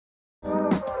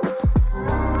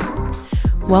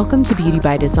Welcome to Beauty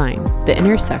by Design, the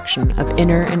intersection of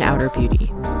inner and outer beauty.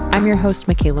 I'm your host,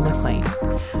 Michaela McLean,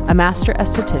 a master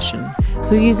esthetician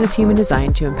who uses human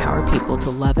design to empower people to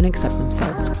love and accept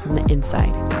themselves from the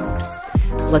inside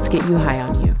out. Let's get you high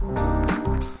on you.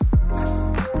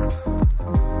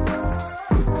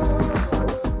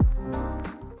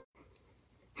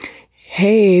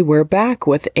 Hey, we're back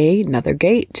with another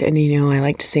gate. And I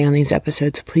like to say on these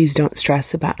episodes, please don't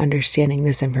stress about understanding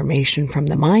this information from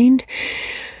the mind.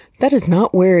 That is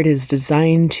not where it is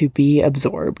designed to be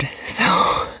absorbed.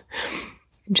 So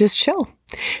just chill.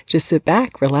 Just sit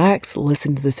back, relax,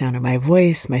 listen to the sound of my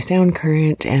voice, my sound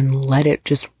current, and let it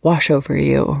just wash over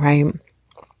you, right?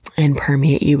 And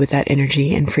permeate you with that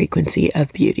energy and frequency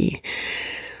of beauty.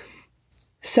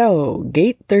 So,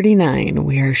 gate 39,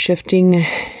 we are shifting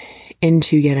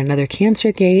into yet another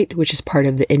Cancer gate, which is part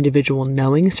of the individual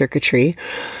knowing circuitry.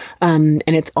 And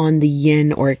it's on the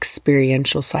yin or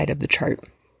experiential side of the chart.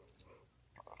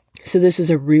 So this is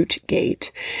a root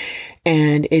gate,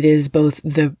 and it is both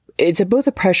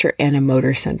a pressure and a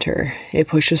motor center. It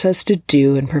pushes us to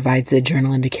do and provides the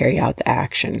adrenaline to carry out the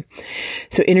action.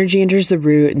 So energy enters the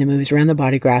root and then moves around the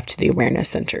body graph to the awareness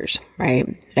centers, right?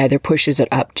 It either pushes it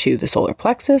up to the solar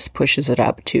plexus, pushes it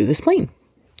up to the spleen,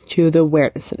 to the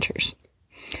awareness centers.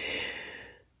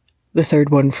 The third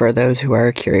one, for those who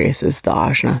are curious, is the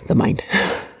ajna, the mind.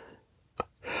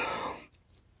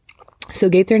 So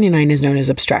gate 39 is known as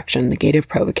abstraction, the gate of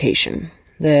provocation.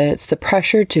 It's the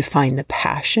pressure to find the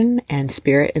passion and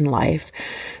spirit in life,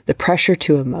 the pressure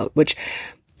to emote, which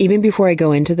even before I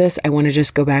go into this, I want to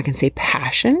just go back and say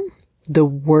passion. The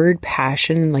word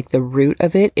passion, like the root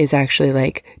of it, is actually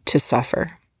like to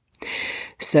suffer.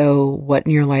 So what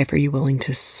in your life are you willing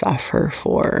to suffer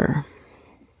for?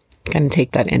 Kind of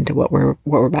take that into what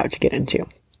we're about to get into.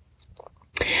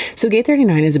 So gate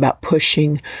 39 is about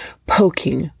pushing,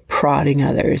 poking, prodding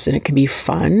others, and it can be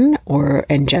fun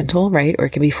and gentle, right? Or it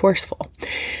can be forceful.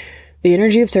 The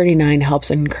energy of 39 helps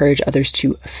encourage others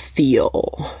to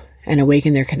feel and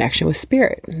awaken their connection with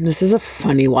spirit. And this is a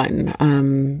funny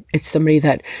one. It's somebody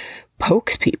that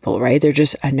pokes people, right? They're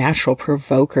just a natural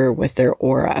provoker with their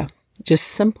aura, just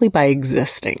simply by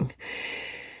existing.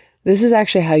 This is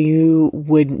actually how you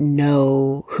would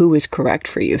know who is correct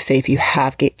for you. Say if you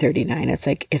have gate 39, it's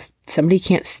like if somebody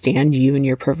can't stand you and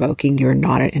you're provoking, you're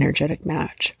not an energetic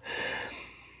match.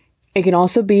 It can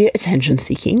also be attention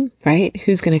seeking, right?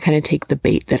 Who's going to kind of take the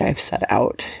bait that I've set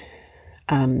out.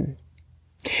 I'm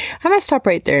going to stop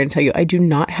right there and tell you, I do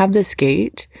not have this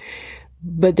gate,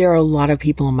 but there are a lot of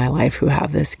people in my life who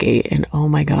have this gate, and oh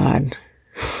my God.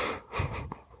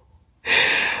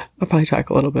 I'll probably talk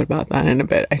a little bit about that in a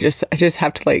bit. I just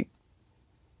have to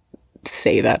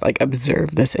say that,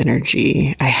 observe this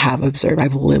energy.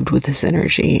 I've lived with this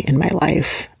energy in my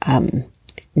life, and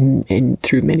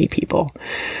through many people.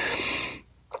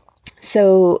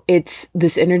 So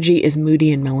this energy is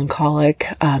moody and melancholic.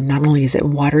 Not only is it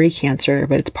watery Cancer,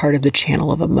 but it's part of the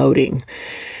channel of emoting.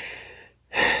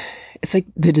 It's like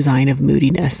the design of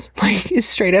moodiness, it's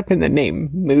straight up in the name,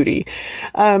 moody.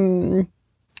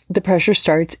 The pressure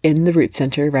starts in the root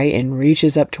center, right, and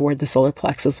reaches up toward the solar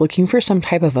plexus, looking for some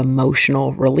type of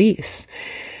emotional release.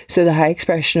 So the high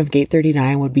expression of gate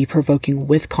 39 would be provoking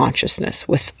with consciousness,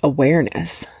 with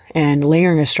awareness, and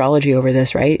layering astrology over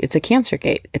this, right? It's a Cancer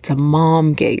gate. It's a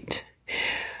mom gate.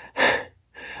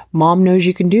 Mom knows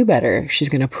you can do better. She's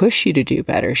going to push you to do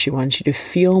better. She wants you to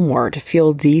feel more, to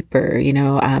feel deeper.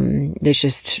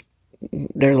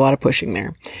 There's a lot of pushing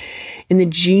there. In the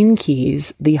gene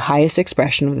keys, the highest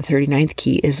expression of the 39th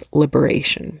key is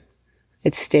liberation.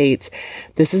 It states,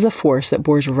 this is a force that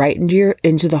bores right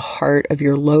into the heart of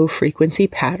your low frequency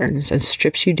patterns and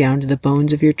strips you down to the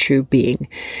bones of your true being.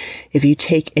 If you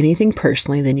take anything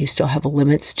personally, then you still have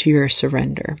limits to your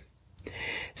surrender.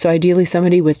 So ideally,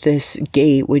 somebody with this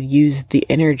gate would use the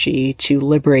energy to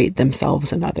liberate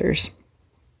themselves and others.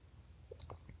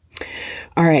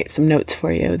 All right, some notes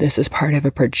for you. This is part of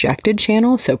a projected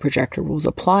channel, so projector rules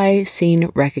apply, seen,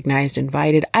 recognized,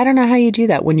 invited. I don't know how you do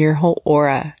that when your whole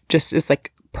aura just is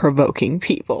provoking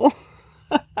people.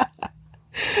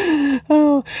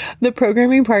 Oh, the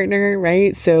programming partner,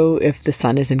 right? So if the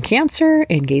sun is in Cancer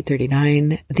in gate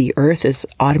 39, the earth is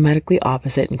automatically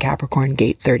opposite in Capricorn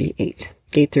gate 38.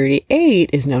 Gate 38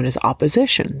 is known as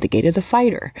opposition, the gate of the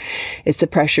fighter. It's the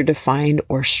pressure to find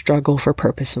or struggle for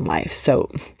purpose in life. So,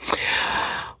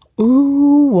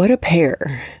 ooh, what a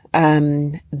pair.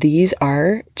 These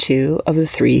are two of the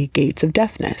three gates of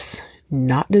deafness,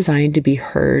 not designed to be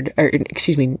heard,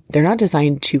 they're not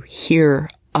designed to hear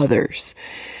others.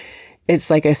 It's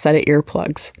like a set of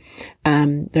earplugs.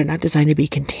 They're not designed to be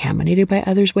contaminated by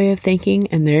others' way of thinking,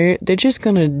 and they're just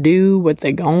gonna do what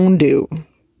they gonna do.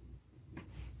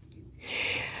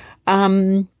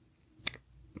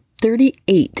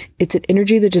 38. It's an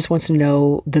energy that just wants to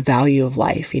know the value of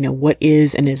life. What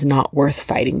is and is not worth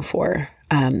fighting for.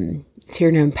 It's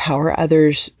here to empower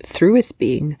others through its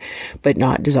being, but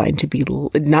not designed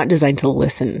to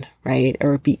listen, right?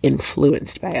 Or be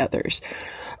influenced by others.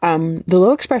 The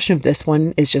low expression of this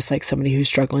one is just like somebody who's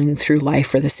struggling through life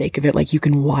for the sake of it. Like, you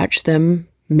can watch them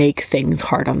make things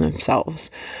hard on themselves.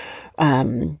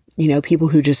 People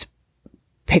who just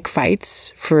pick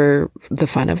fights for the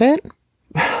fun of it,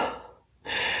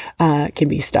 can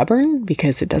be stubborn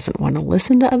because it doesn't want to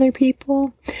listen to other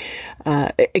people.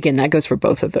 Again, that goes for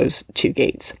both of those two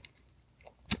gates.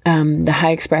 The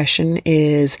high expression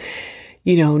is,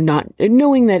 not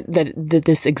knowing that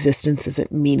this existence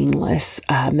isn't meaningless,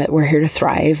 that we're here to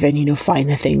thrive and, find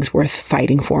the things worth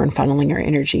fighting for and funneling our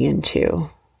energy into.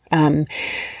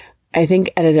 I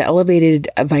think at an elevated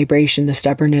vibration, the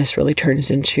stubbornness really turns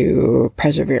into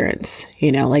perseverance,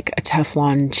 like a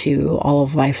Teflon to all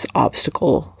of life's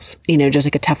obstacles, just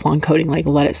like a Teflon coating, like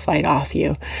let it slide off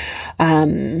you.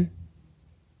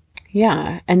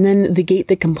 Yeah. And then the gate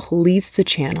that completes the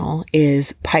channel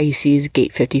is Pisces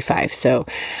gate 55. So,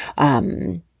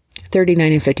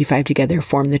 39 and 55 together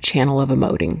form the channel of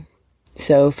emoting.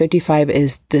 So 55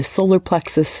 is the solar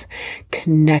plexus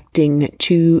connecting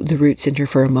to the root center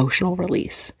for emotional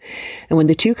release. And when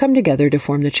the two come together to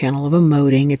form the channel of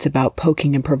emoting, it's about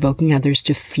poking and provoking others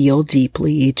to feel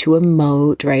deeply, to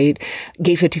emote, right?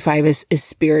 Gate 55 is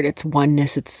spirit, it's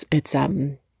oneness, it's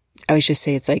I always just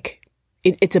say it's like,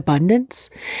 it's abundance,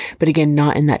 but again,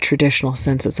 not in that traditional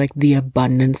sense. It's like the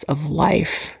abundance of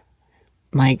life.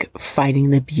 Like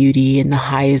finding the beauty and the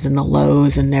highs and the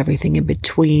lows and everything in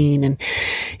between, and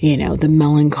the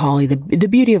melancholy, the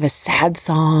beauty of a sad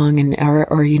song and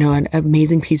or an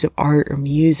amazing piece of art or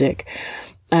music.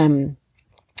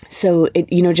 So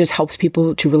it just helps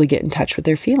people to really get in touch with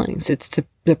their feelings. It's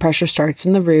the pressure starts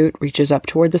in the root, reaches up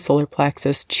toward the solar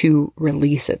plexus to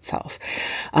release itself.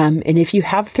 And if you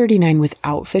have 39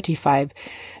 without 55,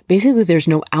 basically there's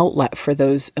no outlet for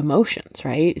those emotions,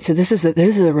 right? So this is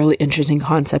a really interesting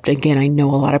concept. Again, I know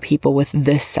a lot of people with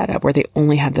this setup where they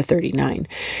only have the 39,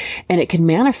 and it can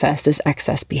manifest as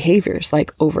excess behaviors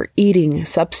like overeating,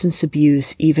 substance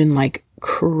abuse, even like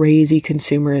crazy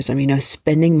consumerism,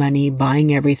 spending money,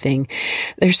 buying everything.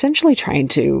 They're essentially trying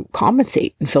to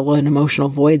compensate and fill an emotional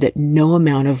void that no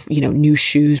amount of, new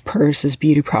shoes, purses,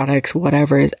 beauty products,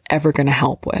 whatever is ever going to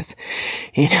help with,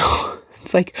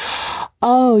 It's like,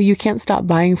 oh, you can't stop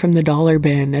buying from the dollar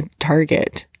bin at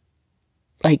Target.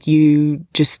 Like, you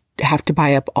just have to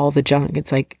buy up all the junk.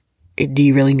 It's like, do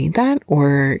you really need that?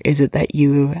 Or is it that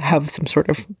you have some sort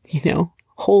of,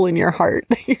 hole in your heart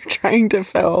that you're trying to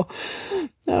fill?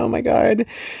 Oh my God.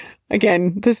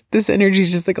 Again, this energy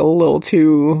is just like a little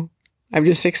too, I've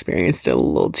just experienced it a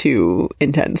little too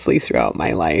intensely throughout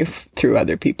my life through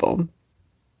other people.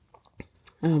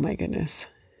 Oh my goodness.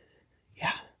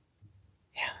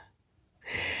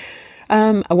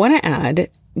 I want to add,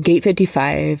 gate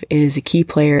 55 is a key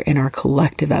player in our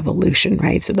collective evolution,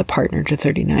 right? So the partner to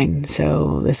 39.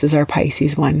 So this is our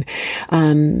Pisces one.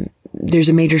 There's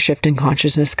a major shift in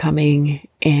consciousness coming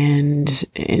and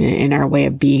in our way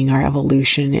of being, our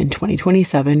evolution in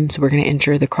 2027. So we're going to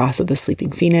enter the cross of the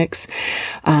sleeping phoenix,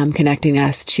 connecting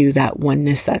us to that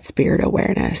oneness, that spirit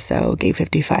awareness. So gate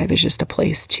 55 is just a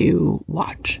place to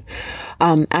watch.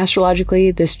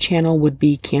 Astrologically, this channel would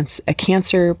be a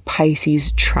Cancer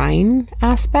Pisces trine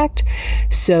aspect.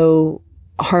 So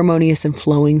harmonious and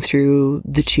flowing through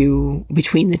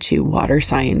between the two water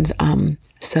signs.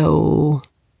 So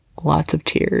lots of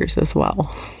tears as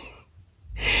well.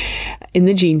 In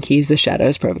the gene keys, the shadow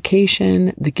is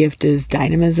provocation, the gift is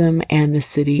dynamism, and the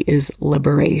city is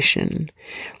liberation.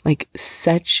 Like,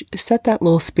 set that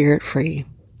little spirit free.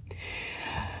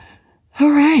 All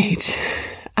right.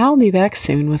 I'll be back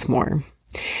soon with more.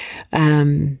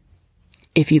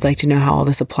 If you'd like to know how all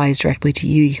this applies directly to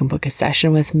you, you can book a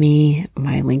session with me.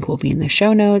 My link will be in the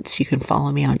show notes. You can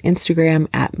follow me on Instagram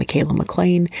at Michaela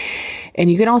McLean. And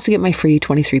you can also get my free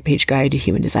 23-page guide to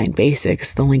human design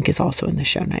basics. The link is also in the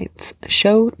show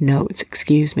notes.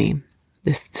 Excuse me.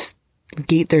 This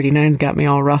gate 39's got me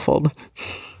all ruffled.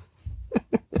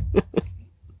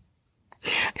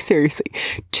 Seriously,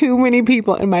 too many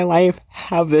people in my life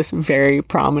have this very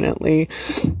prominently.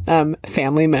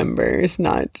 Family members,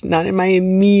 not in my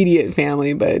immediate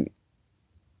family, but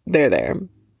they're there.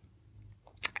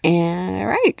 And all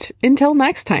right, until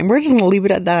next time, we're just going to leave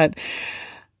it at that.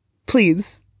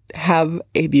 Please Have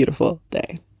a beautiful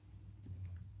day.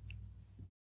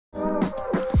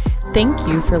 Thank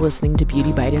you for listening to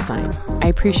Beauty by Design. I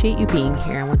appreciate you being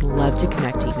here and would love to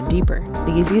connect even deeper.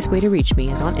 The easiest way to reach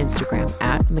me is on Instagram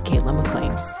at Michaela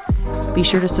McLean. Be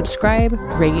sure to subscribe,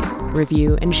 rate,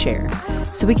 review, and share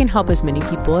so we can help as many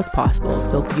people as possible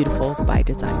feel beautiful by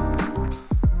design.